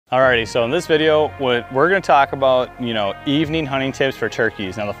Alrighty, so in this video, we're going to talk about, evening hunting tips for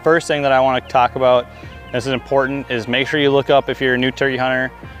turkeys. Now, the first thing that I want to talk about, this is important, is make sure you look up, if you're a new turkey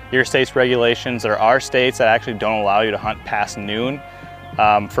hunter, your state's regulations. There are states that actually don't allow you to hunt past noon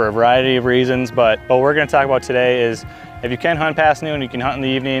for a variety of reasons, but what we're going to talk about today is if you can hunt past noon, you can hunt in the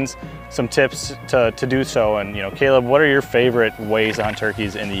evenings, some tips to do so. And Caleb, what are your favorite ways to hunt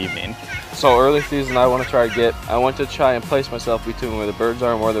turkeys in the evening? So early season, I want to try and place myself between where the birds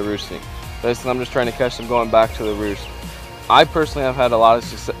are and where they're roosting. Basically, I'm just trying to catch them going back to the roost. I personally have had a lot of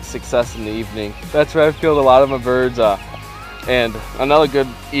success in the evening. That's where I've killed a lot of my birds. And another good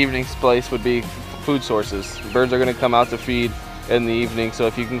evening place would be food sources. Birds are going to come out to feed in the evening, so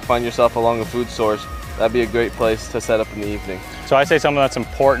if you can find yourself along a food source, that'd be a great place to set up in the evening. So I say something that's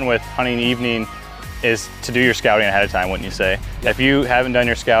important with hunting evening is to do your scouting ahead of time, wouldn't you say? If you haven't done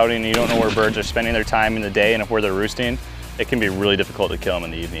your scouting and you don't know where birds are spending their time in the day and where they're roosting, it can be really difficult to kill them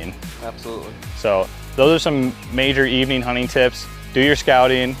in the evening. Absolutely. So those are some major evening hunting tips. Do your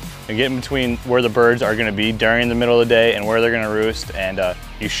scouting and get in between where the birds are going to be during the middle of the day and where they're going to roost, and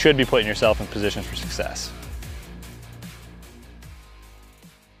you should be putting yourself in positions for success.